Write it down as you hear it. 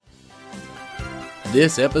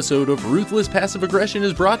This episode of Ruthless Passive Aggression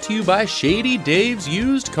is brought to you by Shady Dave's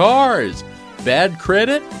Used Cars. Bad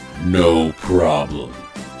credit? No problem.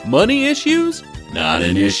 Money issues? Not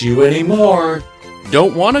an issue anymore.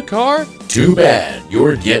 Don't want a car? Too bad,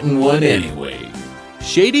 you're getting one anyway.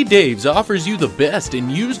 Shady Dave's offers you the best in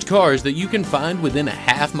used cars that you can find within a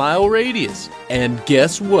half-mile radius. And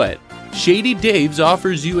guess what? Shady Dave's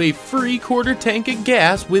offers you a free quarter tank of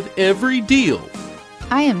gas with every deal.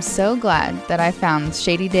 I am so glad that I found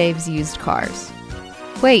Shady Dave's Used Cars.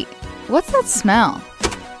 Wait, what's that smell?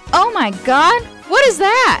 Oh my god, what is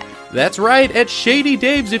that? That's right, at Shady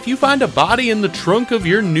Dave's, if you find a body in the trunk of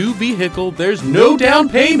your new vehicle, there's no down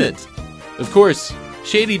payment. Of course,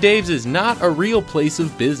 Shady Dave's is not a real place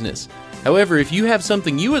of business. However, if you have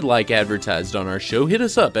something you would like advertised on our show, hit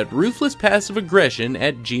us up at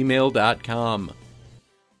ruthlesspassiveaggression@gmail.com.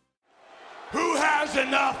 Who has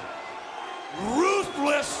enough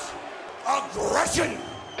ruthless aggression?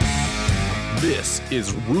 This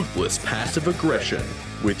is Ruthless Passive Aggression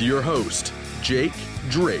with your host, Jake,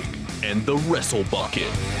 Drake, and the Wrestle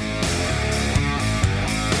Bucket.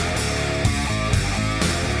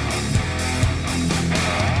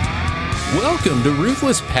 Welcome to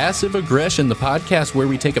Ruthless Passive Aggression, the podcast where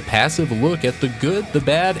we take a passive look at the good, the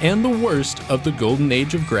bad, and the worst of the golden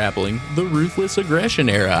age of grappling, the Ruthless Aggression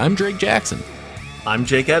era. I'm Drake Jackson. I'm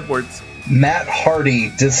Jake Edwards. Matt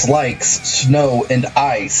Hardy dislikes snow and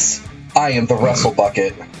ice. I am the Wrestle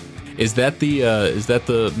Bucket. Is that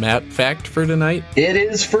the Matt fact for tonight? It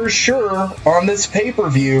is for sure on this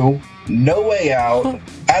pay-per-view. No Way Out.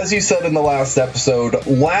 As you said in the last episode,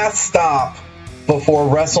 last stop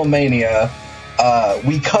before WrestleMania.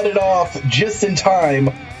 We cut it off just in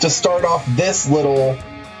time to start off this little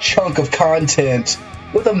chunk of content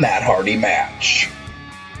with a Matt Hardy match.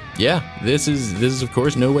 Yeah, this is of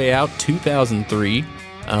course No Way Out 2003,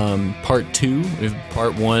 part 2. If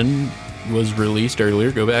part 1 was released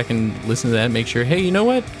earlier, go back and listen to that. Make sure, hey, you know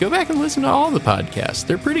what? Go back and listen to all the podcasts.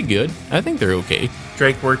 They're pretty good. I think they're okay.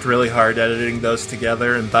 Drake worked really hard editing those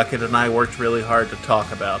together, and Bucket and I worked really hard to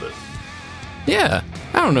talk about it. Yeah,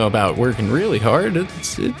 I don't know about working really hard.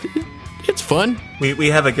 It's fun. We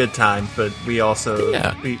have a good time, but we also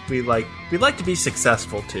we like to be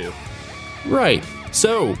successful too. Right.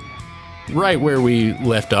 So, right where we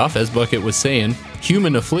left off, as Bucket was saying,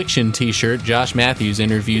 Human Affliction t-shirt, Josh Matthews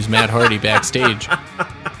interviews Matt Hardy backstage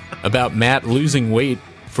about Matt losing weight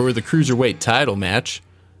for the Cruiserweight title match.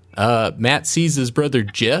 Matt sees his brother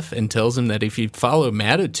Jeff and tells him that if he'd follow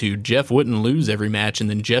Mattitude, Jeff wouldn't lose every match, and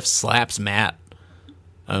then Jeff slaps Matt.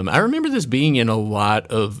 I remember this being in a lot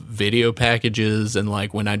of video packages, and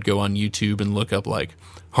like when I'd go on YouTube and look up like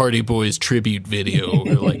Hardy Boys tribute video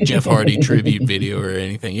or like Jeff Hardy tribute video or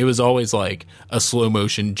anything. It was always like a slow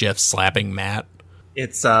motion Jeff slapping Matt.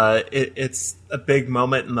 It's it's a big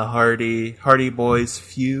moment in the Hardy Boys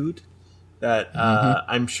feud that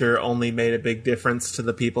I'm sure only made a big difference to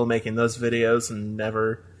the people making those videos and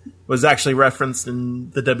never was actually referenced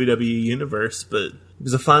in the WWE universe, but it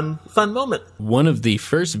was a fun moment. One of the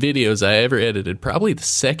first videos I ever edited, probably the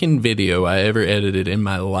second video I ever edited in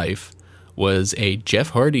my life, was a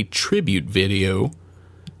Jeff Hardy tribute video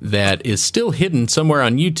that is still hidden somewhere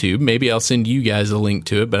on YouTube. Maybe I'll send you guys a link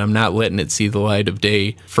to it, but I'm not letting it see the light of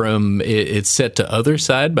day. It's set to Other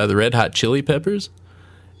Side by the Red Hot Chili Peppers.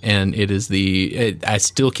 And it is I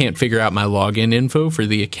still can't figure out my login info for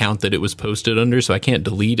the account that it was posted under, so I can't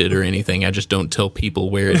delete it or anything. I just don't tell people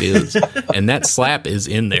where it is. And that slap is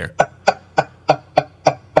in there.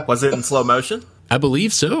 Was it in slow motion? I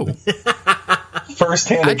believe so.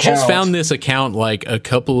 First-hand I account. just found this account like a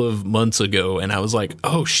couple of months ago, and I was like,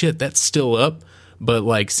 oh shit, that's still up. But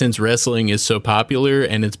like, since wrestling is so popular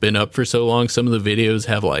and it's been up for so long, some of the videos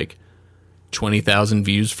have like 20,000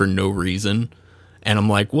 views for no reason. And I'm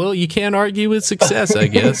like, well, you can't argue with success, I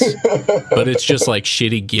guess. But it's just like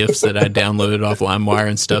shitty GIFs that I downloaded off LimeWire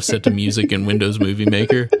and stuff set to music in Windows Movie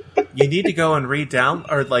Maker. You need to go and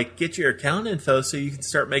get your account info so you can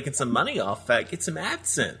start making some money off that. Get some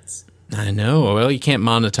AdSense. I know. Well, you can't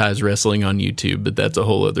monetize wrestling on YouTube, but that's a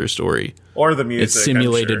whole other story. Or the music. It's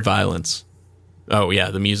simulated violence. Oh,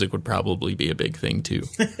 yeah, the music would probably be a big thing, too.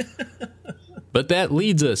 But that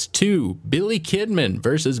leads us to Billy Kidman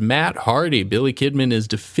versus Matt Hardy. Billy Kidman is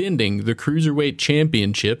defending the Cruiserweight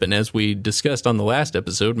Championship, and as we discussed on the last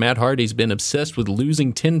episode, Matt Hardy's been obsessed with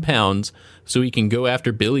losing 10 pounds so he can go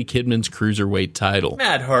after Billy Kidman's Cruiserweight title.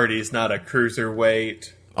 Matt Hardy's not a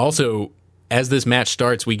Cruiserweight. Also, as this match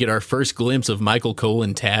starts, we get our first glimpse of Michael Cole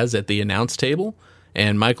and Taz at the announce table.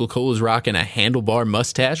 And Michael Cole is rocking a handlebar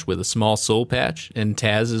mustache with a small soul patch, and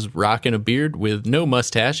Taz is rocking a beard with no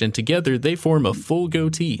mustache, and together they form a full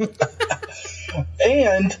goatee.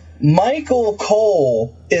 And Michael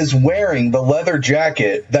Cole is wearing the leather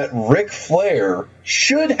jacket that Ric Flair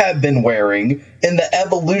should have been wearing in the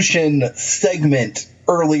Evolution segment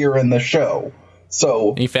earlier in the show.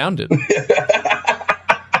 So He found it.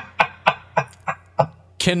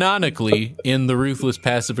 Canonically, in the Ruthless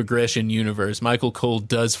Passive Aggression universe, Michael Cole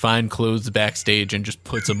does find clothes backstage and just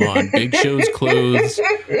puts them on. Big Show's clothes,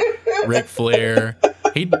 Ric Flair.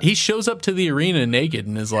 He shows up to the arena naked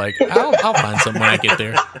and is like, I'll find some when I get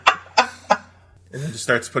there. And then just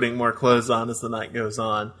starts putting more clothes on as the night goes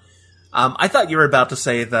on. I thought you were about to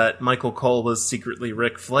say that Michael Cole was secretly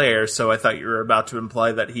Ric Flair, so I thought you were about to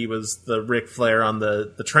imply that he was the Ric Flair on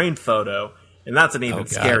the train photo, and that's an even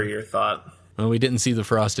scarier thought. Well, we didn't see the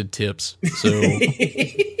frosted tips, so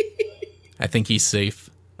I think he's safe.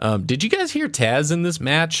 Did you guys hear Taz in this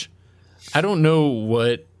match? I don't know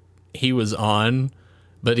what he was on,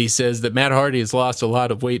 but he says that Matt Hardy has lost a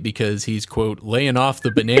lot of weight because he's, quote, laying off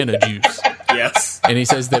the banana juice. Yes. And he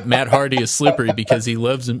says that Matt Hardy is slippery because he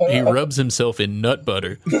rubs himself in nut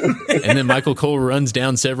butter. And then Michael Cole runs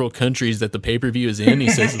down several countries that the pay-per-view is in. He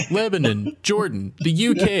says, Lebanon, Jordan, the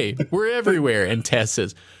UK, we're everywhere. And Taz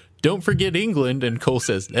says, don't forget England. And Cole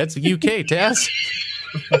says, that's the UK, Taz.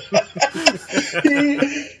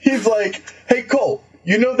 he's like, hey, Cole,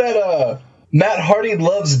 you know that Matt Hardy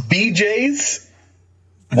loves BJ's?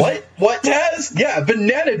 What, Taz? Yeah,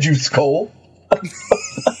 banana juice, Cole.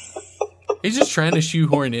 He's just trying to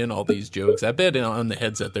shoehorn in all these jokes. I bet on the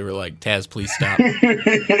headset they were like, Taz, please stop.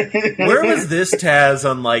 Where was this Taz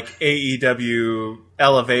on like AEW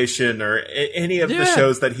Elevation or any of the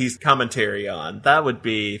shows that he's commentary on? That would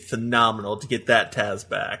be phenomenal to get that Taz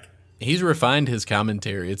back. He's refined his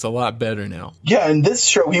commentary. It's a lot better now. Yeah, in this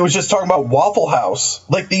show, he was just talking about Waffle House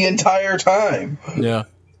like the entire time. Yeah.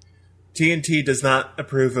 TNT does not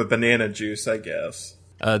approve of banana juice, I guess.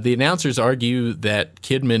 The announcers argue that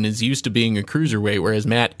Kidman is used to being a cruiserweight, whereas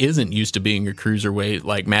Matt isn't used to being a cruiserweight.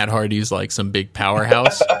 Like, Matt Hardy's like some big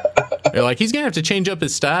powerhouse. They're like, he's going to have to change up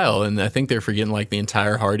his style, and I think they're forgetting like the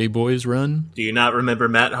entire Hardy Boys run. Do you not remember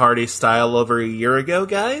Matt Hardy's style over a year ago,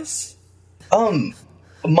 guys?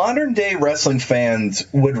 Modern day wrestling fans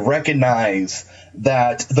would recognize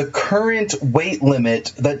that the current weight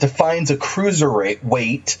limit that defines a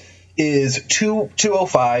cruiserweight is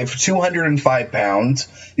 205, 205 pounds.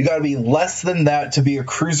 You got to be less than that to be a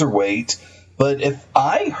cruiserweight. But if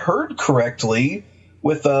I heard correctly,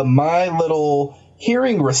 with my little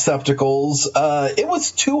hearing receptacles, it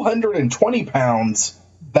was 220 pounds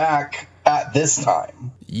back at this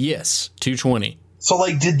time. Yes, 220. So,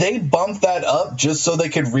 like, did they bump that up just so they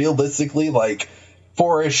could realistically, like,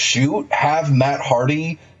 for a shoot, have Matt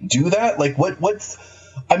Hardy do that? Like, what's...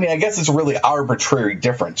 I mean, I guess it's a really arbitrary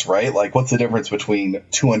difference, right? Like, what's the difference between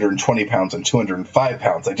 220 pounds and 205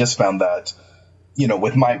 pounds? I just found that,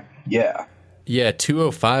 with my... Yeah. Yeah,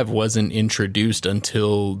 205 wasn't introduced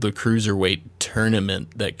until the Cruiserweight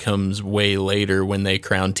tournament that comes way later when they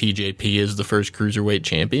crown TJP as the first Cruiserweight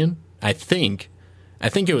champion. I think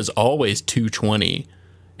it was always 220,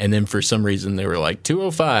 and then for some reason they were like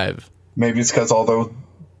 205. Maybe it's because although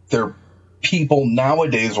their people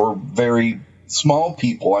nowadays were very small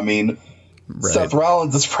people, I mean, right. Seth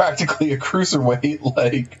Rollins is practically a cruiserweight,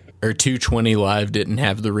 like... Or 220 Live didn't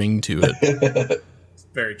have the ring to it.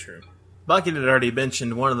 Very true. Bucket had already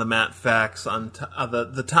mentioned one of the Matt facts on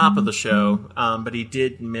the top of the show, but he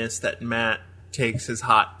did miss that Matt takes his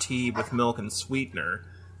hot tea with milk and sweetener.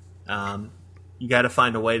 You got to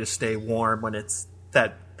find a way to stay warm when it's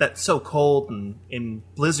that's so cold and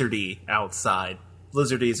blizzardy outside.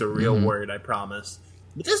 Blizzardy is a real word, I promise.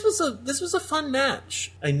 But this was a fun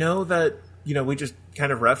match. I know that we just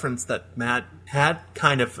kind of referenced that Matt had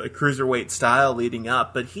kind of a cruiserweight style leading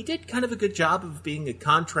up, but he did kind of a good job of being a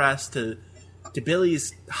contrast to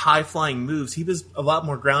Billy's high flying moves. He was a lot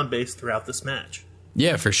more ground based throughout this match.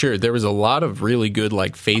 Yeah, for sure. There was a lot of really good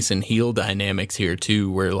like face and heel dynamics here too,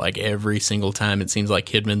 where like every single time it seems like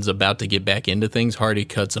Kidman's about to get back into things, Hardy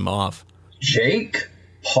cuts him off. Jake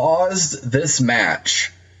paused this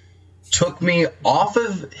match, took me off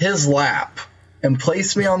of his lap, and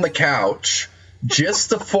placed me on the couch just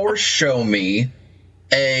to force show me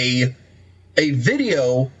a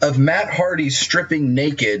video of Matt Hardy stripping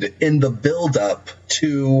naked in the build-up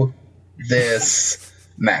to this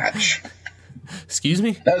match. Excuse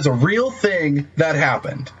me? That is a real thing that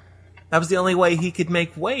happened. That was the only way he could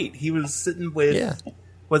make weight. He was sitting with... Yeah.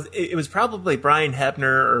 It was probably Brian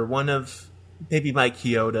Hebner or one of... Maybe Mike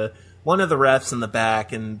Chioda. One of the refs in the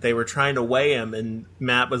back, and they were trying to weigh him, and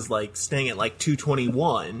Matt was like staying at like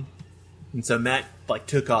 221. And so Matt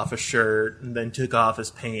took off his shirt and then took off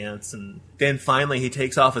his pants, and then finally he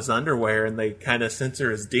takes off his underwear and they kind of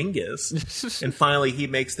censor his dingus. And finally he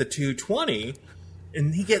makes the 220,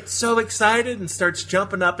 and he gets so excited and starts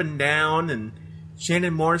jumping up and down, and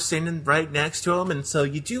Shannon Moore's standing right next to him. And so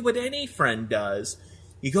you do what any friend does.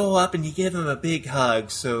 You go up and you give him a big hug.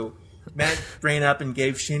 So Matt ran up and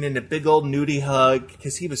gave Shannon a big old nudie hug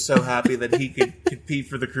because he was so happy that he could compete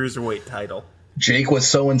for the Cruiserweight title. Jake was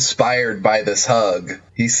so inspired by this hug.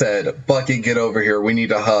 He said, "Bucky, get over here. We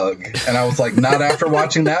need a hug." And I was like, not after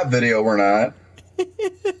watching that video, we're not.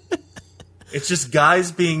 It's just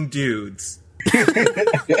guys being dudes.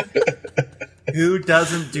 Who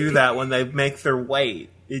doesn't do that when they make their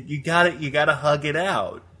weight? You gotta hug it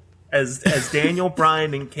out. As Daniel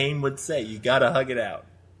Bryan and Kane would say, you gotta hug it out.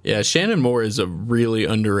 Yeah, Shannon Moore is a really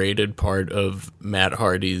underrated part of Matt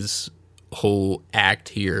Hardy's whole act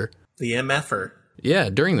here. The MFer. Yeah,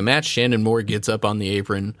 during the match, Shannon Moore gets up on the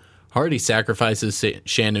apron. Hardy sacrifices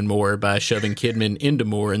Shannon Moore by shoving Kidman into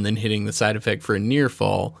Moore and then hitting the side effect for a near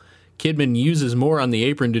fall. Kidman uses Moore on the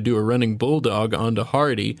apron to do a running bulldog onto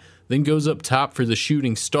Hardy, then goes up top for the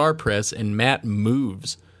shooting star press, and Matt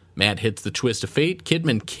moves. Matt hits the twist of fate.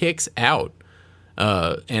 Kidman kicks out.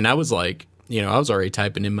 And I was like, I was already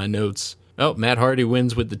typing in my notes, oh, Matt Hardy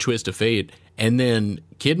wins with the twist of fate. And then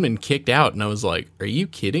Kidman kicked out, and I was like, are you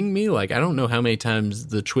kidding me? I don't know how many times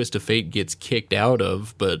the twist of fate gets kicked out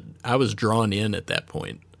of, but I was drawn in at that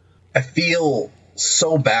point. I feel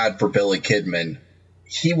so bad for Billy Kidman.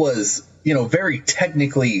 He was, very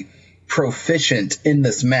technically proficient in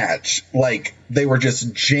this match. They were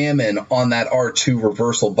just jamming on that R2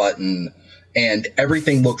 reversal button, and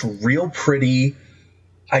everything looked real pretty.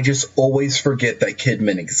 I just always forget that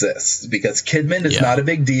Kidman exists, because Kidman is not a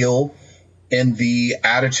big deal in the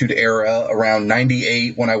Attitude Era around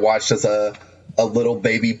 98 when I watched as a little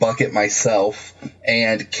baby bucket myself.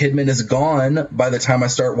 And Kidman is gone by the time I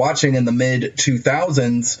start watching in the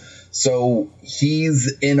mid-2000s. So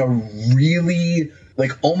he's in a really,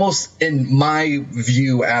 almost in my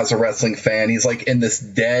view as a wrestling fan, he's in this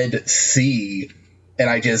dead sea. And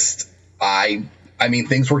I mean,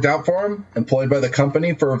 things worked out for him, employed by the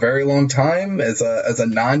company for a very long time as a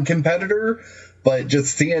non-competitor. But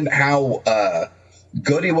just seeing how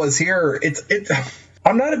good he was here,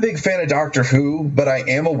 I'm not a big fan of Doctor Who, but I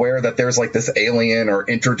am aware that there's this alien or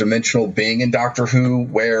interdimensional being in Doctor Who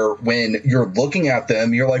where when you're looking at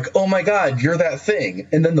them, you're like, oh my God, you're that thing.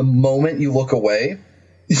 And then the moment you look away,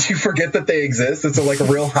 you forget that they exist. It's a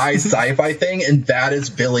real high sci-fi thing, and that is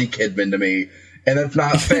Billy Kidman to me. And that's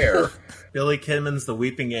not fair. Billy Kidman's the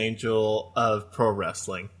weeping angel of pro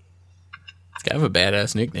wrestling. It's kind of a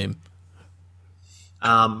badass nickname.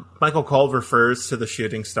 Michael Cole refers to the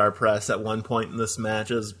shooting star press at one point in this match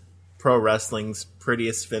as pro wrestling's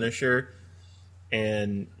prettiest finisher,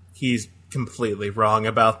 and he's completely wrong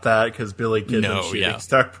about that, because Billy Kidman's shooting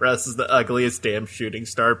star press is the ugliest damn shooting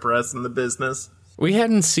star press in the business. We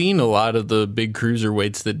hadn't seen a lot of the big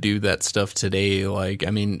cruiserweights that do that stuff today.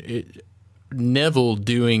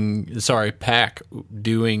 Pac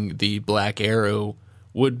doing the Black Arrow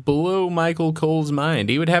would blow Michael Cole's mind.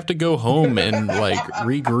 He would have to go home and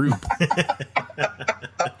regroup.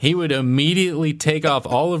 He would immediately take off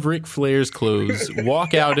all of Ric Flair's clothes,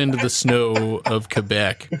 walk out into the snow of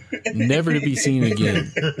Quebec, never to be seen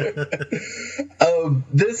again.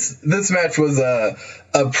 This match was a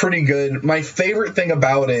pretty good. My favorite thing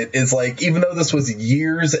about it is even though this was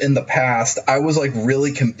years in the past, I was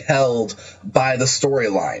really compelled by the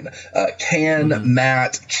storyline. Can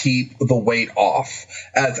Matt keep the weight off?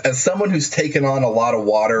 As someone who's taken on a lot of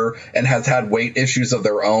water and has had weight issues of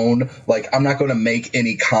their own, I'm not going to make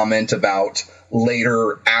any comment about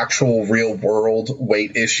later actual real world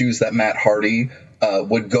weight issues that Matt Hardy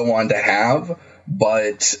would go on to have,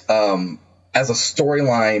 but as a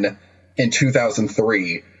storyline in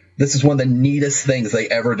 2003, this is one of the neatest things they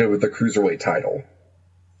ever did with the Cruiserweight title.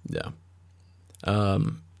 Yeah.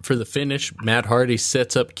 For the finish, Matt Hardy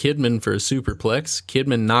sets up Kidman for a superplex.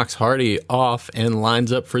 Kidman knocks Hardy off and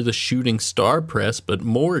lines up for the shooting star press, but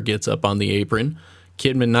Moore gets up on the apron.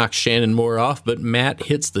 Kidman knocks Shannon Moore off, but Matt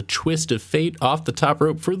hits the twist of fate off the top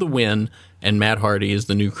rope for the win, and Matt Hardy is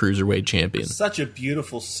the new Cruiserweight champion. Such a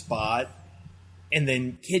beautiful spot. And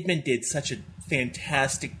then Kidman did such a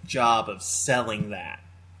fantastic job of selling that.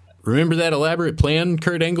 Remember that elaborate plan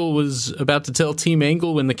Kurt Angle was about to tell Team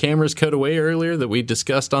Angle when the cameras cut away earlier that we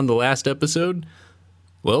discussed on the last episode?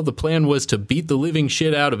 Well, the plan was to beat the living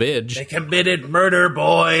shit out of Edge. They committed murder,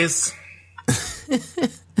 boys.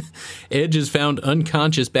 Edge is found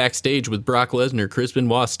unconscious backstage with Brock Lesnar, Chris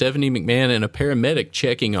Benoit, Stephanie McMahon, and a paramedic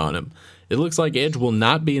checking on him. It looks like Edge will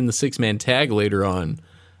not be in the six-man tag later on.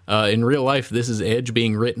 In real life, this is Edge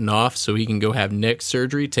being written off so he can go have neck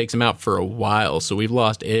surgery. It takes him out for a while, so we've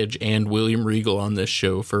lost Edge and William Regal on this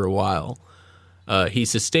show for a while. He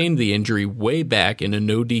sustained the injury way back in a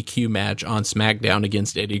no DQ match on SmackDown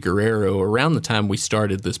against Eddie Guerrero around the time we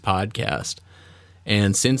started this podcast.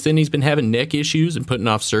 And since then, he's been having neck issues and putting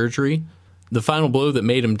off surgery. The final blow that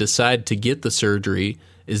made him decide to get the surgery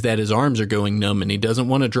is that his arms are going numb and he doesn't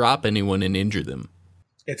want to drop anyone and injure them.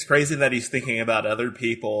 It's crazy that he's thinking about other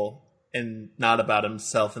people and not about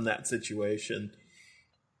himself in that situation.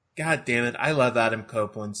 God damn it, I love Adam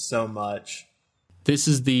Copeland so much. This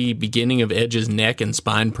is the beginning of Edge's neck and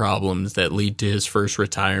spine problems that lead to his first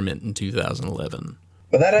retirement in 2011.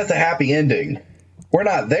 But that has a happy ending. We're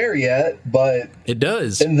not there yet, but it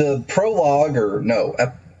does. In the prologue, in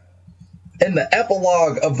the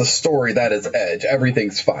epilogue of the story that is Edge,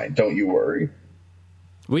 everything's fine. Don't you worry.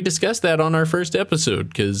 We discussed that on our first episode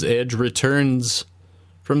because Edge returns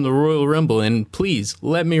from the Royal Rumble. And please,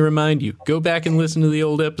 let me remind you, go back and listen to the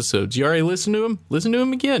old episodes. You already listened to them? Listen to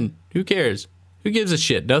them again. Who cares? Who gives a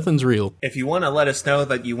shit? Nothing's real. If you want to let us know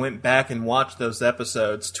that you went back and watched those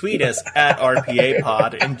episodes, tweet us at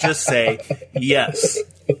RPAPod and just say yes.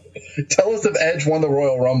 Tell us if Edge won the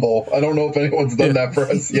Royal Rumble. I don't know if anyone's done that for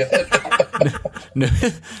us yet.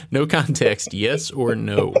 No context, yes or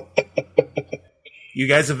no. You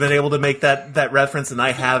guys have been able to make that reference, and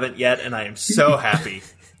I haven't yet, and I am so happy.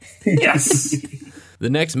 Yes! The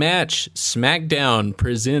next match, SmackDown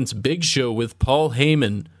presents Big Show with Paul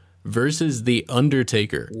Heyman versus The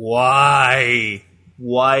Undertaker. Why?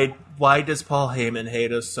 Why does Paul Heyman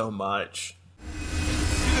hate us so much?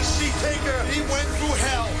 The Sheet Taker, he went through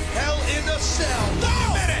hell in a cell.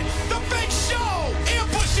 No! Wait a minute! The Big Show!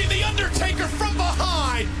 Ambushing The Undertaker from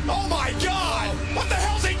behind! Oh my God! What the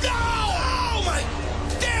hell's he? No! Oh my...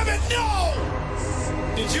 Damn it, no!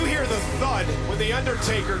 Did you hear the thud when The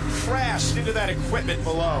Undertaker crashed into that equipment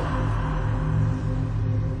below?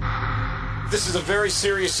 This is a very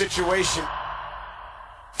serious situation.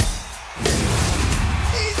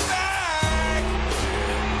 He's back!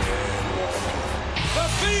 The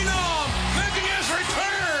Phenom making his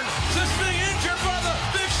return since being injured by the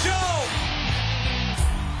Big Show!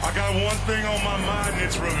 I got one thing on my mind, and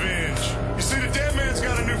it's revenge. You see, the dead man's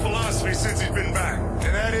got a new philosophy since he's been back,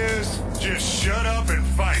 and that is just shut up and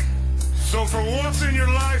fight. So for once in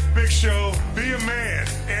your life, Big Show, be a man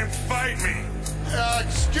and fight me.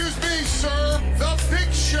 Excuse me, sir. The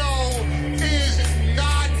Big Show is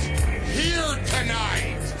not here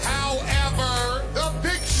tonight. However, the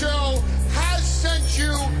Big Show has sent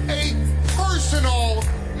you a personal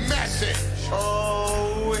message.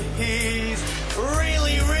 Oh, he's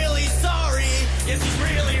really, really sorry. Yes, he's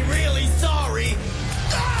really, really sorry.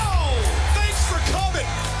 Oh! Thanks for coming.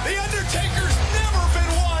 The Undertaker's never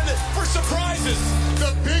been one for surprises.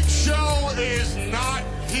 The Big Show is not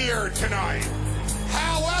here tonight.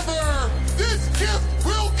 However, this gift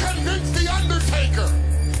will convince The Undertaker.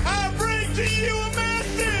 I bring to you a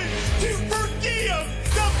message to forgive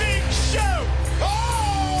the Big Show.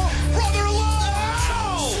 Oh, Brother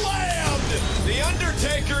Love slammed. The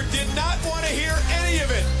Undertaker did not want to hear any of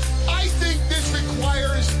it. I think this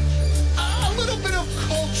requires a little bit of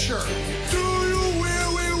culture. Do you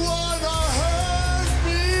really want to hurt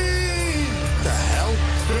me? The hell?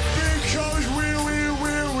 The Big Show's really,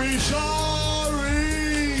 really sorry.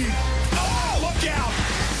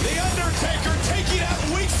 The Undertaker taking out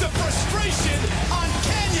weeks of frustration on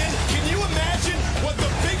Kenyon. Can you imagine what the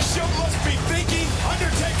Big Show must be thinking?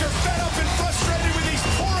 Undertaker fed up and frustrated with these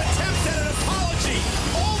poor attempts at an apology.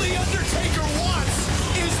 All the Undertaker wants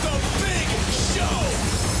is the Big Show.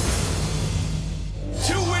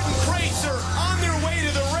 Two wooden crates are on their way to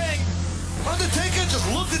the ring. Undertaker just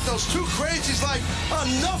looked at those two crates. He's like,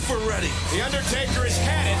 enough already. The Undertaker has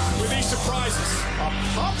had it with these surprises. A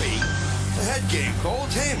puppy? The head game, Cole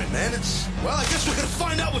Heyman, man. Well, I guess we're going to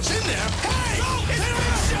find out what's in there. Hey! It's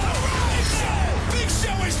Big Show! Big Show! Big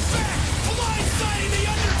Show is back! Blindsiding The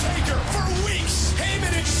Undertaker for weeks! Heyman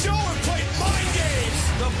and Show have played mind games!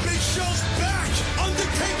 The Big Show's back!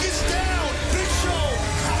 Undertaker's down! Big Show!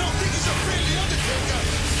 I don't think he's afraid of The Undertaker!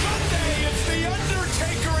 Sunday, it's The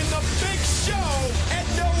Undertaker and the Big Show and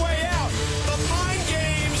No Way Out! The mind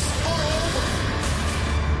games are over!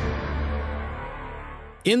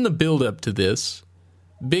 In the build-up to this,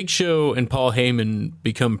 Big Show and Paul Heyman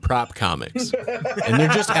become prop comics. And they're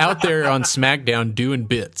just out there on SmackDown doing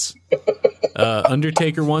bits.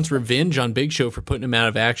 Undertaker wants revenge on Big Show for putting him out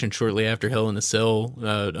of action shortly after Hell in a Cell.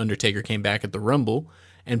 Undertaker came back at the Rumble.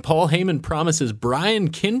 And Paul Heyman promises Brian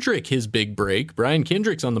Kendrick his big break. Brian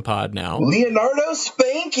Kendrick's on the pod now. Leonardo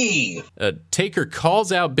Spanky. Taker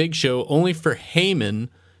calls out Big Show only for Heyman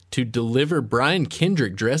to deliver Brian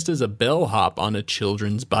Kendrick dressed as a bellhop on a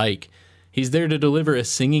children's bike. He's there to deliver a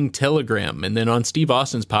singing telegram. And then on Steve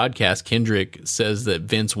Austin's podcast, Kendrick says that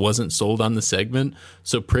Vince wasn't sold on the segment.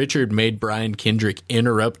 So Pritchard made Brian Kendrick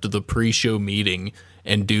interrupt the pre-show meeting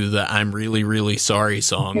and do the I'm really, really sorry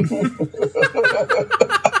song.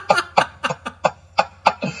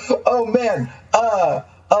 Oh, man.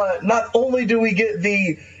 Not only do we get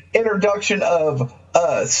the introduction of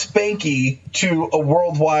Spanky to a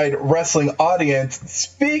worldwide wrestling audience,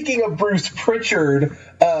 speaking of Bruce Pritchard,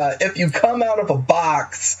 if you come out of a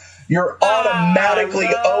box, you're automatically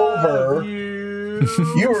over.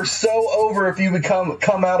 You are so over if you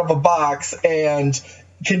come out of a box. And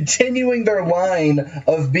continuing their line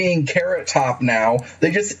of being Carrot Top now,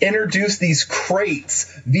 they just introduced these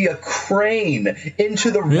crates via crane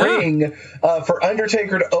into the ring for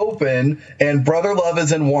Undertaker to open, and Brother Love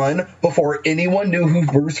is in one before anyone knew who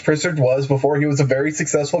Bruce Pritchard was, before he was a very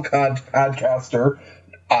successful podcaster.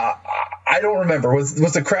 I don't remember. Was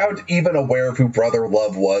the crowd even aware of who Brother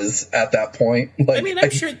Love was at that point? Like, I mean,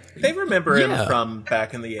 I'm sure they remember him from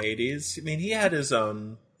back in the 80s. I mean, he had his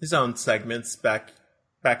own segments back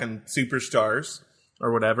in Superstars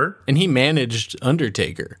or whatever. And he managed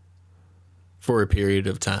Undertaker for a period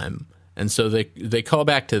of time. And so they call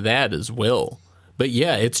back to that as well. But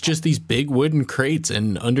yeah, it's just these big wooden crates,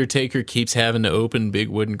 and Undertaker keeps having to open big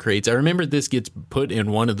wooden crates. I remember this gets put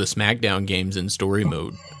in one of the SmackDown games in story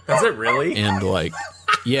mode. Does it really? And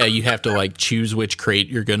yeah, you have to choose which crate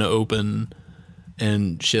you're going to open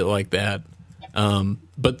and shit like that.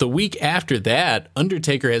 But the week after that,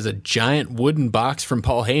 Undertaker has a giant wooden box from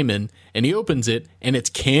Paul Heyman, and he opens it, and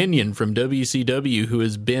it's Kanyon from WCW, who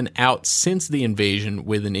has been out since the invasion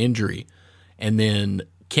with an injury. And then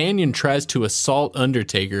Kanyon tries to assault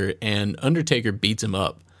Undertaker, and Undertaker beats him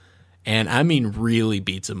up. And I mean really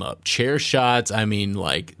beats him up. Chair shots, I mean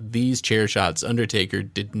these chair shots, Undertaker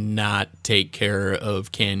did not take care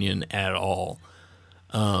of Kanyon at all.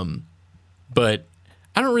 But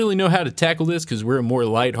I don't really know how to tackle this because we're a more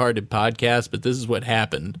lighthearted podcast, but this is what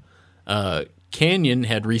happened. Kanyon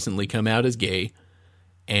had recently come out as gay,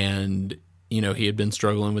 and he had been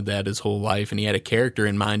struggling with that his whole life, and he had a character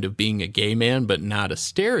in mind of being a gay man, but not a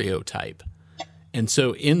stereotype. And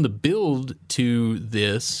so in the build to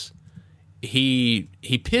this, he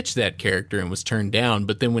pitched that character and was turned down,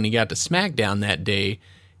 but then when he got to SmackDown that day,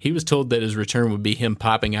 he was told that his return would be him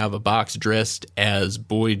popping out of a box dressed as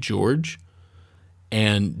Boy George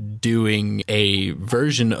and doing a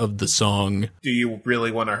version of the song Do You Really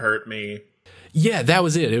Want to Hurt Me? Yeah, that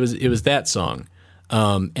was it. It was that song.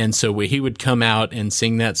 And so he would come out and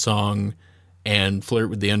sing that song and flirt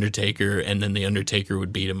with The Undertaker, and then The Undertaker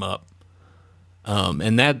would beat him up.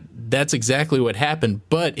 And that's exactly what happened.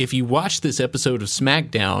 But if you watch this episode of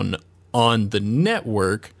SmackDown on the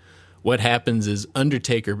network, what happens is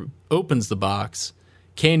Undertaker opens the box,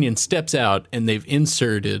 Kanyon steps out, and they've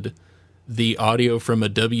inserted the audio from a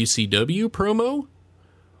WCW promo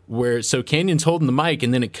so Kanyon's holding the mic,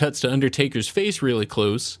 and then it cuts to Undertaker's face really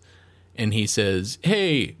close, and he says,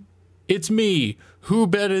 "Hey, it's me, who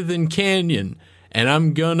better than Kanyon? And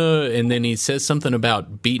and then he says something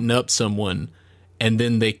about beating up someone, and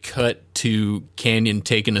then they cut to Kanyon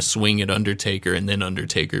taking a swing at Undertaker, and then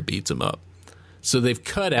Undertaker beats him up. So they've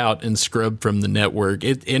cut out and scrubbed from the network,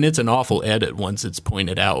 and it's an awful edit once it's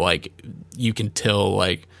pointed out, you can tell,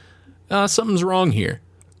 something's wrong here.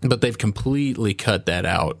 But they've completely cut that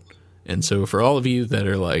out. And so for all of you that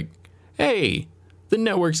are like, hey, the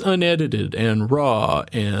network's unedited and raw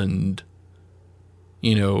and,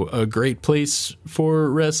 a great place for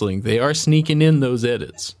wrestling, they are sneaking in those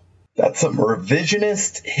edits. That's some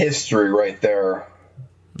revisionist history right there.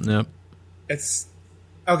 Yep. It's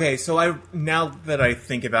okay. So now that I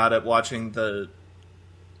think about it, watching the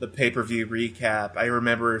pay-per-view recap, I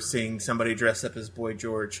remember seeing somebody dress up as Boy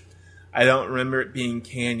George. I don't remember it being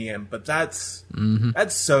Kanyon, but that's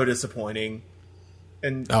so disappointing.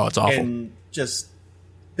 And it's awful. And just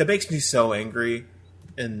that makes me so angry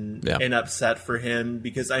and upset for him,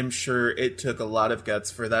 because I'm sure it took a lot of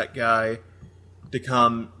guts for that guy to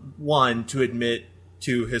to admit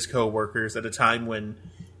to his coworkers at a time when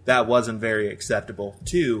that wasn't very acceptable.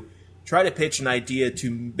 2, try to pitch an idea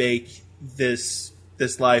to make this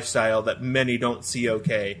lifestyle that many don't see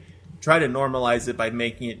okay. Try to normalize it by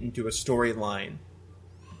making it into a storyline.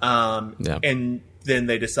 And then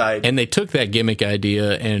they decide... And they took that gimmick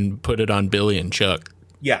idea and put it on Billy and Chuck.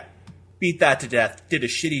 Yeah. Beat that to death. Did a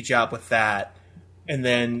shitty job with that. and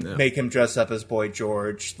then make him dress up as Boy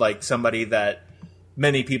George, like somebody that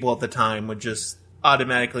many people at the time would just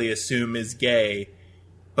automatically assume is gay,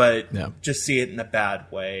 but just see it in a bad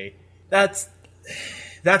way. That's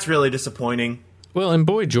really disappointing. Well, and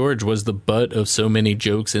Boy George was the butt of so many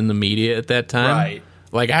jokes in the media at that time. Right.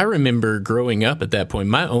 Like, I remember growing up at that point,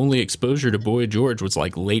 my only exposure to Boy George was,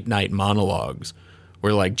 like, late-night monologues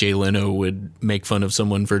where, like, Jay Leno would make fun of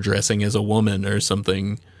someone for dressing as a woman or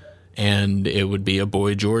something, and it would be a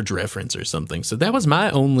Boy George reference or something. So that was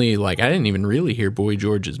my only, like, I didn't even really hear Boy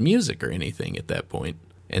George's music or anything at that point.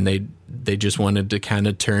 And they just wanted to kind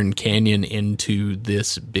of turn Kanyon into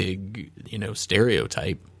this big, you know,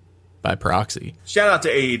 stereotype by proxy. Shout out to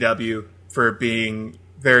AEW for being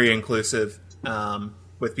very inclusive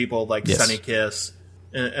with people like Sonny Kiss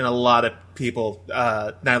and a lot of people,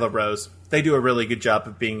 Nyla Rose. They do a really good job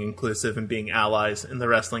of being inclusive and being allies in the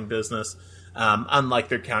wrestling business, unlike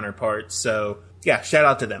their counterparts. So, yeah, shout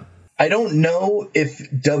out to them. I don't know if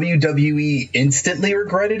WWE instantly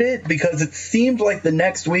regretted it, because it seemed like the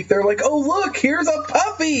next week they're like, oh, look, here's a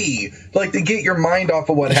puppy! Like, to get your mind off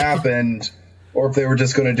of what happened, or if they were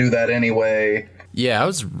just going to do that anyway. Yeah, I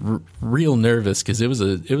was real nervous because it was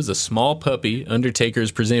a small puppy. Undertaker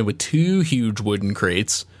is presented with 2 huge wooden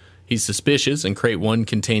crates. He's suspicious, and crate 1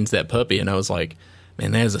 contains that puppy. And I was like,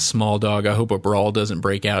 man, that is a small dog. I hope a brawl doesn't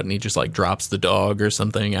break out and he just like drops the dog or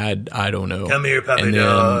something. I don't know. Come here, puppy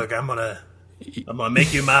dog. I'm gonna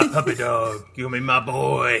make you my puppy dog. You'll be my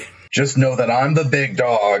boy. Just know that I'm the big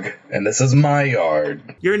dog, and this is my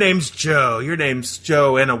yard. Your name's Joe. Your name's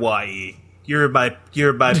Joe in Hawaii. You're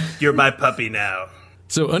my puppy now.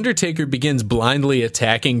 So Undertaker begins blindly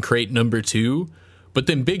attacking crate number 2, but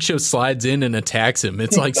then Big Show slides in and attacks him.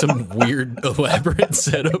 It's like some weird, elaborate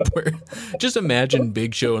setup where just imagine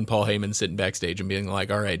Big Show and Paul Heyman sitting backstage and being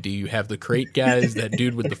like, all right, do you have the crate guys? That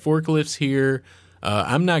dude with the forklifts here?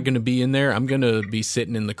 I'm not going to be in there. I'm going to be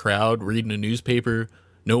sitting in the crowd reading a newspaper.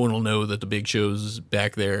 No one will know that the Big Show's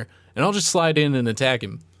back there. And I'll just slide in and attack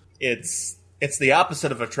him. It's the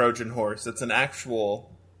opposite of a Trojan horse. It's an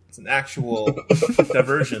actual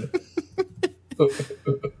diversion.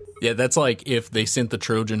 Yeah, that's like if they sent the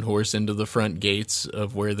Trojan horse into the front gates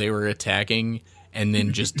of where they were attacking and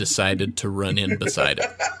then just decided to run in beside it.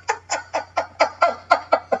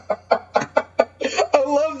 I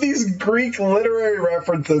love these Greek literary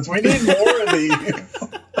references. We need more of these.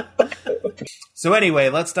 So anyway,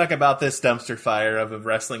 let's talk about this dumpster fire of a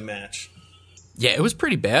wrestling match. Yeah, it was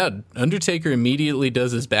pretty bad. Undertaker immediately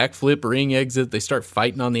does his backflip ring exit. They start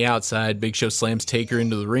fighting on the outside. Big Show slams Taker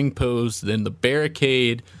into the ring post, then the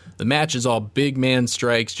barricade. The match is all big man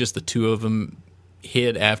strikes, just the 2 of them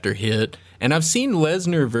hit after hit. And I've seen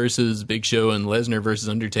Lesnar versus Big Show and Lesnar versus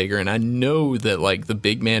Undertaker, and I know that like the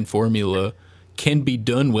big man formula can be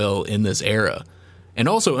done well in this era. And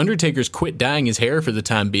also, Undertaker's quit dyeing his hair for the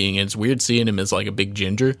time being, and it's weird seeing him as like a big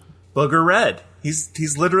ginger. Booger red.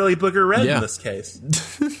 He's literally booger red in this case.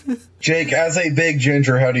 Jake, as a big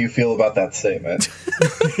ginger, how do you feel about that statement?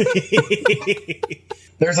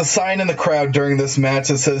 There's a sign in the crowd during this match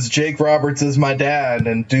that says, Jake Roberts is my dad.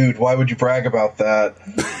 And dude, why would you brag about that?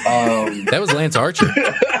 That was Lance Archer.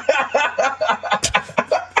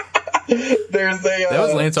 That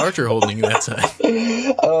was Lance Archer holding that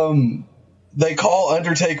sign. They call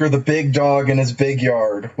Undertaker the big dog in his big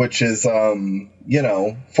yard, which is, foreshadowing,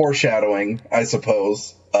 I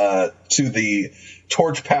suppose, to the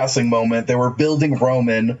torch passing moment. They were building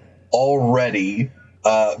Roman already.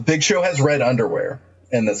 Big Show has red underwear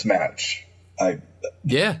in this match.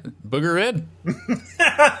 Yeah, booger red.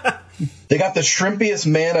 They got the shrimpiest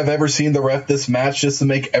man I've ever seen the ref this match just to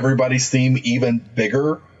make everybody seem even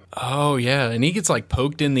bigger. Oh, yeah, and he gets, like,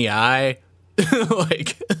 poked in the eye.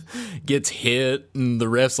 Like, gets hit, and the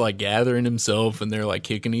ref's like gathering himself, and they're like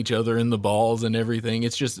kicking each other in the balls and everything.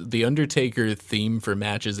 It's just the Undertaker theme for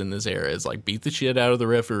matches in this era is like beat the shit out of the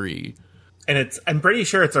referee. And I'm pretty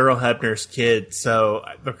sure it's Earl Hebner's kid, so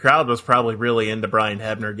the crowd was probably really into Brian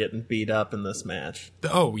Hebner getting beat up in this match.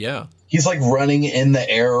 Oh, yeah. He's like running in the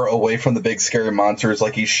air away from the big scary monsters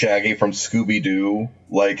like he's Shaggy from Scooby-Doo.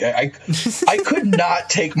 Like, I could not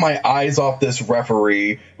take my eyes off this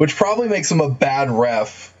referee, which probably makes him a bad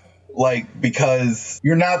ref, like, because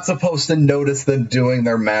you're not supposed to notice them doing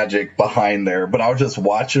their magic behind there. But I was just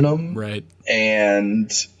watching them. Right.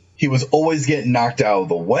 And he was always getting knocked out of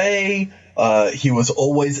the way. He was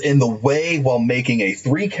always in the way while making a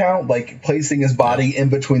 3 count, like placing his body in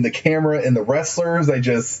between the camera and the wrestlers.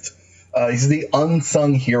 He's the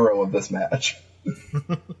unsung hero of this match.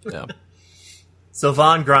 Yeah.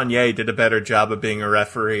 Sylvain Grenier did a better job of being a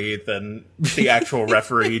referee than the actual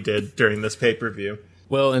referee did during this pay-per-view.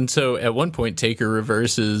 Well, and so at one point, Taker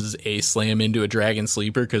reverses a slam into a Dragon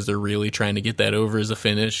Sleeper because they're really trying to get that over as a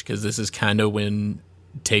finish, because this is kind of when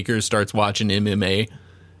Taker starts watching MMA,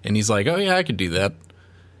 and he's like, oh yeah, I could do that.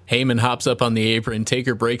 Heyman hops up on the apron,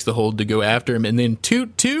 Taker breaks the hold to go after him, and then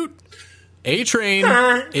toot toot, A-Train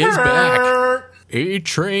is back.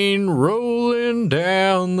 A-Train rolling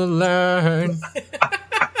down the line.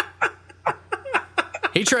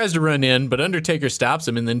 He tries to run in, but Undertaker stops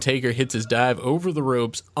him, and then Taker hits his dive over the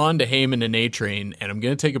ropes onto Heyman and A-Train. And I'm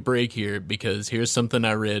going to take a break here because here's something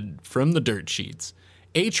I read from the dirt sheets.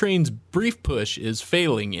 A-Train's brief push is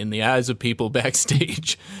failing in the eyes of people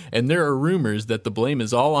backstage, and there are rumors that the blame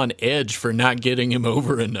is all on Edge for not getting him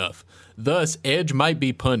over enough. Thus, Edge might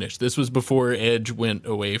be punished. This was before Edge went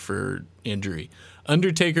away for injury.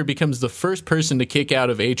 Undertaker becomes the first person to kick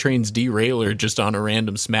out of A-Train's derailer just on a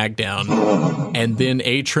random SmackDown. And then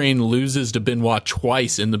A-Train loses to Benoit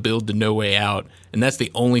twice in the build to No Way Out. And that's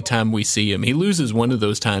the only time we see him. He loses one of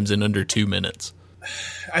those times in under 2 minutes.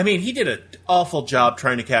 I mean, he did an awful job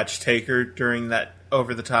trying to catch Taker during that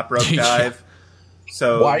over-the-top rope dive.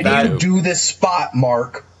 So why do you do this spot,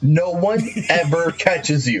 Mark? No one ever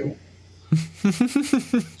catches you.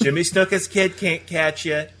 Jimmy Snuka's kid can't catch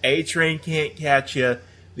you. A-Train can't catch you.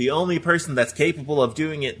 The only person that's capable of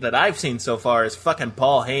doing it that I've seen so far is fucking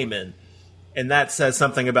Paul Heyman. And that says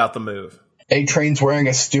something about the move. A-Train's wearing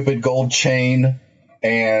a stupid gold chain.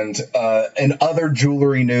 And in other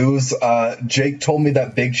jewelry news, Jake told me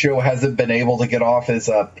that Big Show hasn't been able to get off his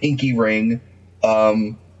pinky ring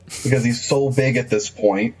because he's so big at this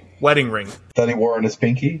point. Wedding ring that he wore on his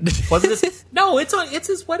pinky. Wasn't this? No, it's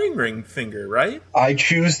his wedding ring finger, right? I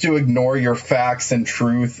choose to ignore your facts and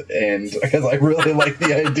truth, and because I really like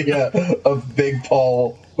the idea of Big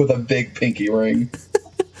Paul with a big pinky ring.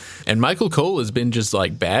 And Michael Cole has been just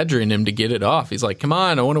like badgering him to get it off. He's like, "Come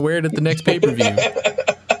on, I want to wear it at the next pay-per-view."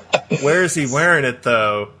 Where is he wearing it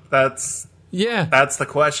though? That's the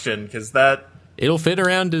question, because it'll fit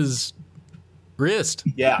around his wrist.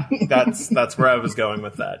 Yeah, that's where I was going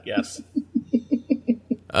with that. Yes.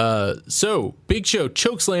 So Big Show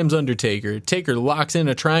chokeslams Undertaker. Taker locks in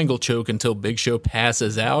a triangle choke until Big Show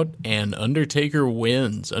passes out, and Undertaker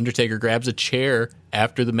wins. Undertaker grabs a chair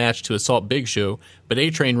after the match to assault Big Show, but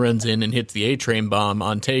A-Train runs in and hits the A-Train bomb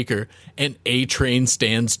on Taker, and A-Train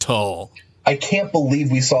stands tall. I can't believe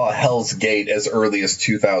we saw a Hell's Gate as early as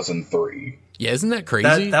 2003. Yeah, isn't that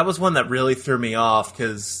crazy? That was one that really threw me off,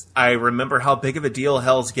 because I remember how big of a deal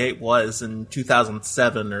Hell's Gate was in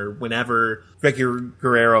 2007 or whenever Ricky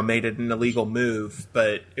Guerrero made it an illegal move.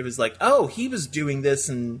 But it was like, oh, he was doing this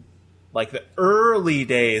in like the early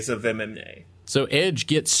days of MMA. So Edge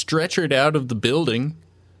gets stretchered out of the building,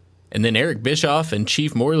 and then Eric Bischoff and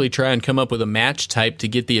Chief Morley try and come up with a match type to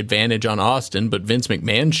get the advantage on Austin, but Vince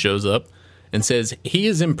McMahon shows up and says he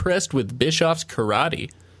is impressed with Bischoff's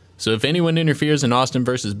karate. So if anyone interferes in Austin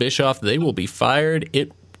versus Bischoff, they will be fired.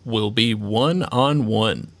 It will be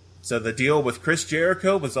 1-on-1. So the deal with Chris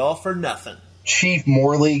Jericho was all for nothing. Chief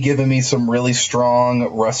Morley giving me some really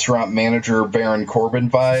strong restaurant manager Baron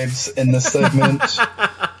Corbin vibes in this segment.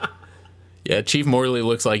 Yeah, Chief Morley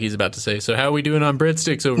looks like he's about to say, so how are we doing on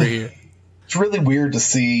breadsticks over here? It's really weird to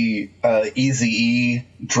see Eazy-E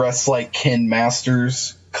dressed like Ken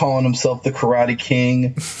Masters, calling himself the Karate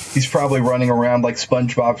King. He's probably running around like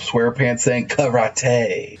SpongeBob SquarePants saying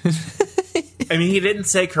karate. I mean, he didn't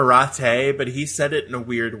say karate, but he said it in a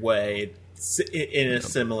weird way, in a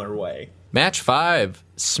similar way. Match 5,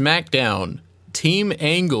 SmackDown. Team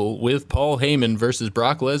Angle with Paul Heyman versus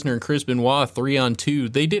Brock Lesnar and Chris Benoit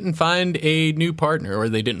 3-on-2. They didn't find a new partner, or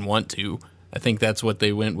they didn't want to. I think that's what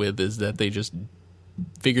they went with, is that they just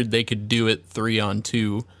figured they could do it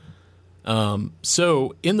 3-on-2.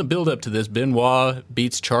 So in the build up to this, Benoit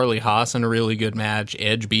beats Charlie Haas in a really good match.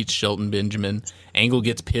 Edge beats Shelton Benjamin. Angle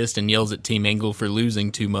gets pissed and yells at Team Angle for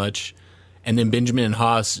losing too much. And then Benjamin and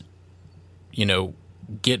Haas,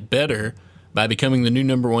 get better by becoming the new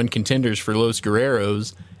number 1 contenders for Los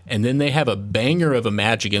Guerreros. And then they have a banger of a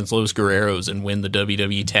match against Los Guerreros and win the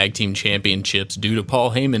WWE Tag Team Championships due to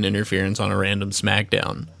Paul Heyman interference on a random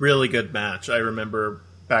SmackDown. Really good match. I remember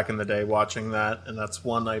back in the day watching that, and that's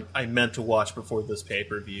one I meant to watch before this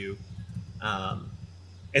pay-per-view.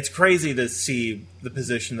 It's crazy to see the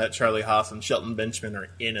position that Charlie Haas and Shelton Benjamin are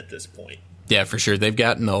in at this point. Yeah, for sure. They've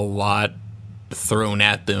gotten a lot thrown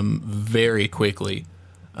at them very quickly.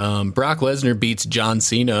 Brock Lesnar beats John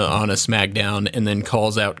Cena on a SmackDown and then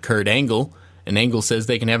calls out Kurt Angle, and Angle says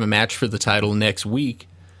they can have a match for the title next week,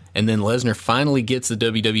 and then Lesnar finally gets the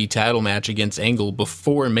WWE title match against Angle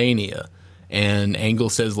before Mania. And Angle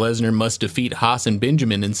says Lesnar must defeat Haas and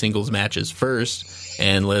Benjamin in singles matches first.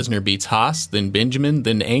 And Lesnar beats Haas, then Benjamin.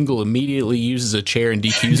 Then Angle immediately uses a chair and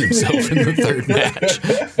DQs himself in the third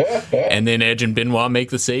match. And then Edge and Benoit make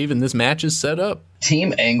the save, and this match is set up.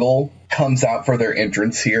 Team Angle comes out for their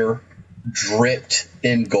entrance here, dripped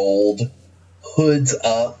in gold, hoods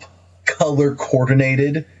up, color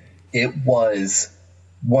coordinated. It was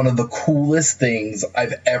one of the coolest things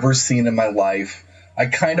I've ever seen in my life. I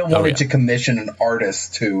kind of wanted to commission an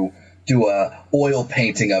artist to do a oil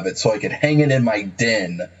painting of it so I could hang it in my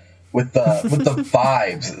den with the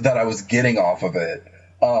vibes that I was getting off of it.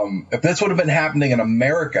 If this would have been happening in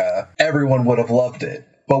America, everyone would have loved it.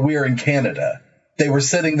 But we are in Canada. They were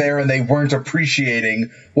sitting there and they weren't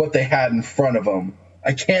appreciating what they had in front of them.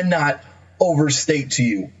 I cannot overstate to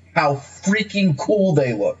you how freaking cool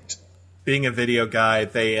they looked. Being a video guy,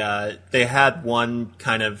 they had one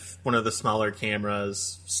of the smaller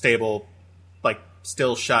cameras, stable, like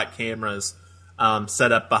still shot cameras,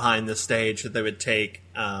 set up behind the stage that they would take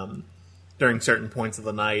during certain points of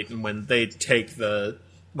the night. And when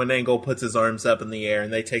when Angle puts his arms up in the air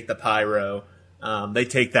and they take the pyro, they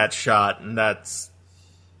take that shot, and that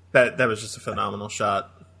was just a phenomenal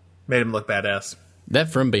shot. Made him look badass. That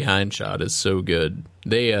from behind shot is so good.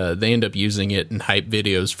 They end up using it in hype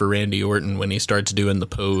videos for Randy Orton when he starts doing the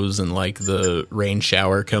pose and like the rain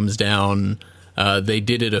shower comes down. They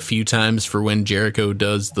did it a few times for when Jericho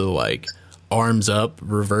does the like arms up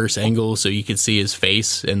reverse angle so you could see his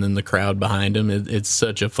face and then the crowd behind him. It's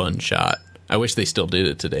such a fun shot. I wish they still did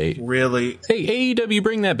it today. Really? Hey, AEW,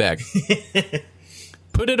 bring that back.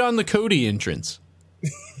 Put it on the Cody entrance.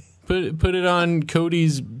 Put it on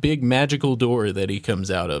Cody's big magical door that he comes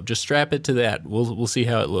out of. Just strap it to that. We'll see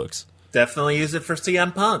how it looks. Definitely use it for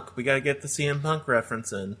CM Punk. We got to get the CM Punk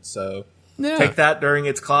reference in. So take that during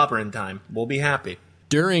its clobbering time. We'll be happy.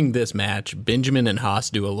 During this match, Benjamin and Haas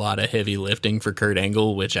do a lot of heavy lifting for Kurt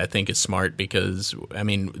Angle, which I think is smart because, I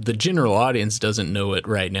mean, the general audience doesn't know it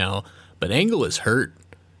right now, but Angle is hurt.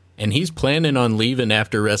 And he's planning on leaving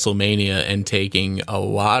after WrestleMania and taking a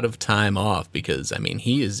lot of time off because, I mean,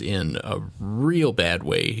 he is in a real bad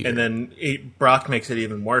way here. And then Brock makes it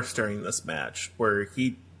even worse during this match where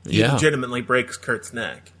he legitimately breaks Kurt's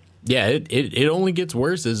neck. Yeah, it only gets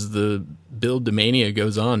worse as the build to Mania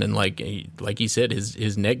goes on. And like he said,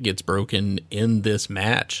 his neck gets broken in this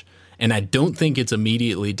match. And I don't think it's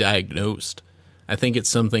immediately diagnosed. I think it's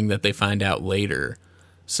something that they find out later.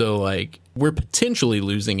 So, like, we're potentially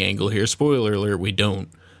losing Angle here. Spoiler alert, we don't.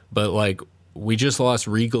 But, like, we just lost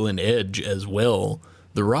Regal and Edge as well.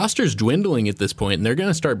 The roster's dwindling at this point, and they're going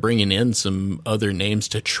to start bringing in some other names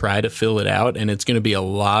to try to fill it out, and it's going to be a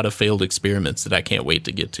lot of failed experiments that I can't wait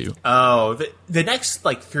to get to. Oh, the next,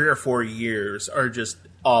 3 or 4 years are just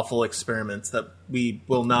awful experiments that we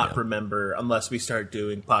will not remember unless we start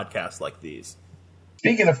doing podcasts like these.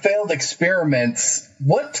 Speaking of failed experiments,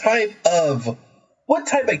 what type of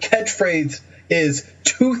catchphrase is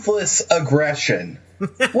toothless aggression?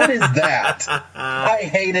 What is that? I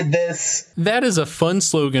hated this. That is a fun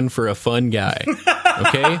slogan for a fun guy.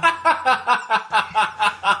 Okay?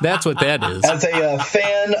 That's what that is. As a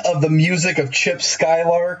fan of the music of Chip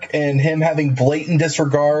Skylark and him having blatant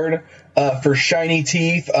disregard for shiny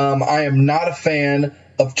teeth, I am not a fan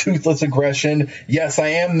of toothless aggression. Yes, I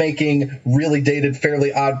am making really dated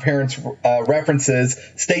Fairly Odd Parents references.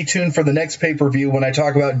 Stay tuned for the next pay-per-view when I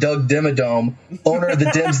talk about Doug Dimmadome, owner of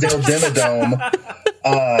the Dimsdale Dimmadome.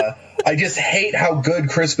 I just hate how good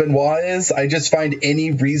Chris Benoit is. I just find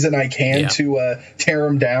any reason I can to tear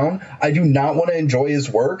him down. I do not want to enjoy his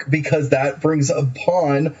work because that brings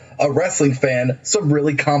upon a wrestling fan some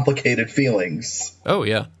really complicated feelings. Oh,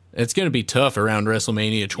 yeah. It's going to be tough around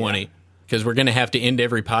WrestleMania 20. Because we're going to have to end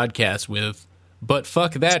every podcast with, but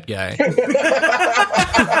fuck that guy.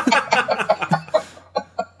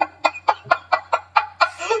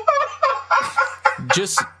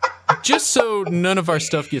 Just so none of our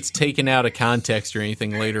stuff gets taken out of context or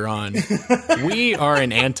anything later on, we are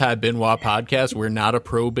an anti-Benoit podcast. We're not a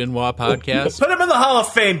pro-Benoit podcast. Put him in the Hall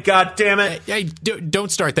of Fame, goddammit. Hey, don't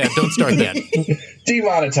start that. Don't start that.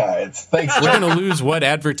 Demonetized. Thanks. We're going to lose what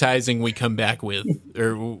advertising we come back with,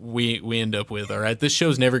 or we end up with, all right? This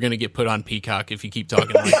show's never going to get put on Peacock if you keep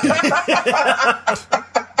talking like that.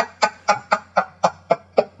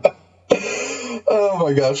 Oh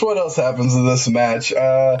my gosh, what else happens in this match?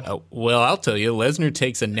 Well, I'll tell you, Lesnar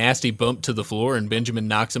takes a nasty bump to the floor and Benjamin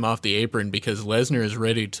knocks him off the apron because Lesnar is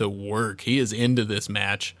ready to work. He is into this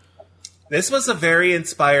match. This was a very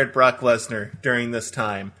inspired Brock Lesnar during this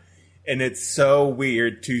time. And it's so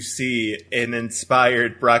weird to see an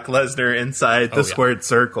inspired Brock Lesnar inside the squared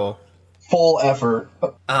circle. full effort.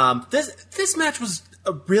 This match was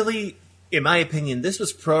a really, in my opinion, this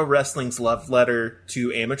was pro wrestling's love letter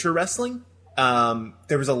to amateur wrestling.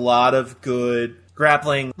 There was a lot of good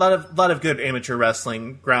grappling, a lot of good amateur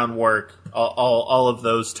wrestling, groundwork, all of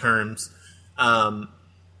those terms.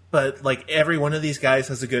 But like every one of these guys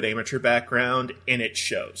has a good amateur background, and it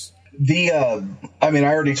shows. I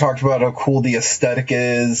already talked about how cool the aesthetic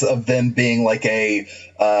is of them being like a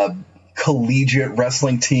collegiate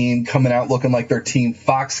wrestling team coming out looking like their team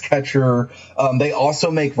Foxcatcher. They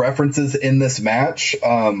also make references in this match.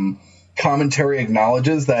 Commentary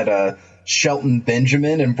acknowledges that Shelton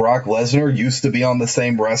Benjamin and Brock Lesnar used to be on the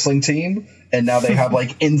same wrestling team, and now they have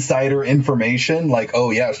like insider information like,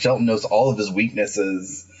 oh yeah, Shelton knows all of his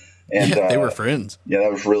weaknesses. And they were friends. Yeah,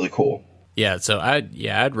 that was really cool. Yeah, so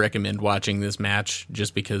I'd recommend watching this match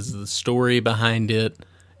just because of the story behind it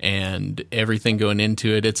and everything going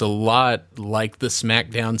into it. It's a lot like the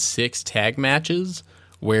SmackDown 6 tag matches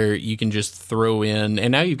where you can just throw in,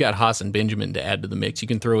 and now you've got Haas and Benjamin to add to the mix. You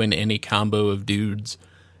can throw in any combo of dudes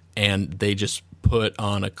and they just put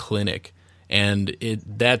on a clinic. And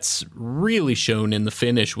that's really shown in the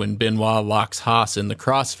finish when Benoit locks Haas in the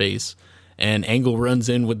crossface. And Angle runs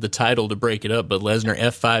in with the title to break it up, but Lesnar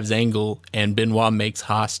F5's Angle, and Benoit makes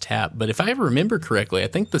Haas tap. But if I remember correctly, I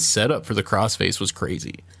think the setup for the crossface was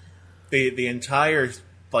crazy. The entire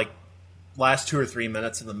last 2 or 3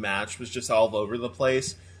 minutes of the match was just all over the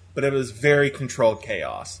place, but it was very controlled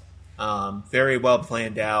chaos, very well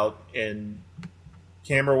planned out, and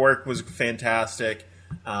camera work was fantastic.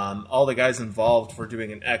 All the guys involved were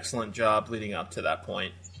doing an excellent job leading up to that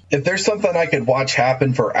point. If there's something I could watch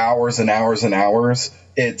happen for hours and hours and hours,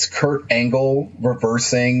 it's Kurt Angle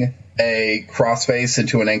reversing a crossface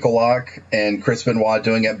into an ankle lock and Chris Benoit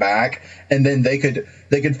doing it back. And then they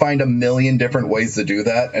could find a million different ways to do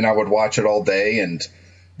that, and I would watch it all day, and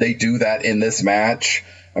they do that in this match.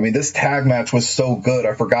 I mean, this tag match was so good,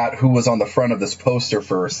 I forgot who was on the front of this poster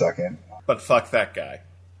for a second. But fuck that guy.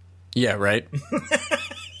 Yeah, right?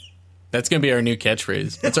 That's going to be our new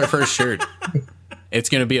catchphrase. That's our first shirt. It's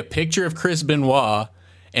going to be a picture of Chris Benoit,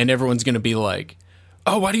 and everyone's going to be like,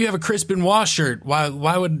 "Oh, why do you have a Chris Benoit shirt? Why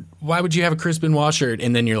would you have a Chris Benoit shirt?"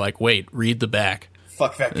 And then you're like, "Wait, read the back."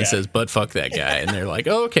 Fuck that guy. And it says, "But fuck that guy." And they're like,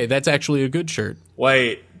 "Oh, okay, that's actually a good shirt."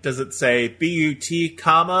 Wait, does it say B-U-T,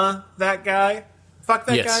 comma, that guy? Fuck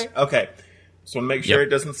that Yes. guy? Okay. So make sure it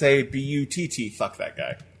doesn't say B-U-T-T, fuck that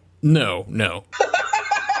guy. No.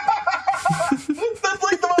 That's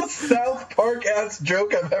like the most South Park ass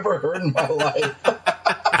joke I've ever heard in my life.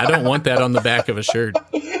 I don't want that on the back of a shirt.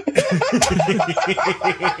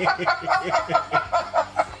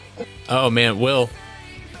 Oh, man. Well,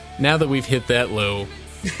 now that we've hit that low,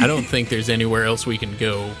 I don't think there's anywhere else we can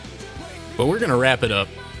go. But we're going to wrap it up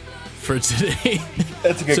for today.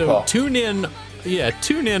 That's a good call. Tune in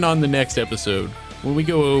on the next episode when we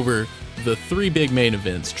go over the 3 big main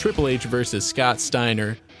events: Triple H versus Scott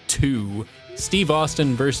Steiner 2, Steve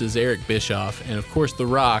Austin versus Eric Bischoff, and of course The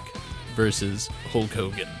Rock versus Hulk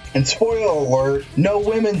Hogan. And spoiler alert, no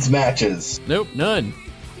women's matches. Nope, none.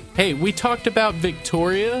 Hey, we talked about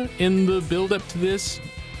Victoria in the build-up to this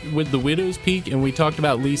with the Widow's Peak, and we talked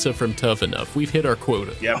about Lisa from Tough Enough. We've hit our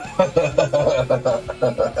quota. Yep.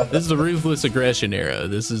 This is the Ruthless Aggression era.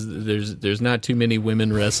 There's not too many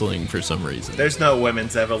women wrestling for some reason. There's no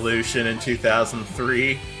women's evolution in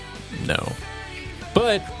 2003. No.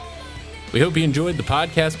 But we hope you enjoyed the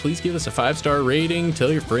podcast. Please give us a 5-star rating. Tell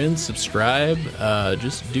your friends. Subscribe.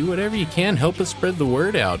 Just do whatever you can. Help us spread the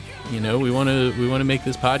word out. You know, we want to make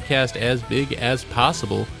this podcast as big as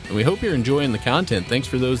possible, and we hope you're enjoying the content. Thanks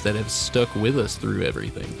for those that have stuck with us through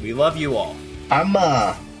everything. We love you all. I'm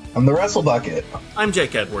the Wrestle Bucket. I'm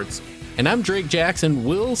Jake Edwards. And I'm Drake Jackson.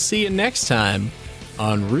 We'll see you next time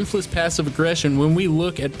on Ruthless Passive Aggression when we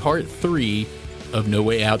look at part 3 of No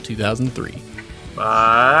Way Out 2003.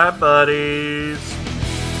 Bye, buddies.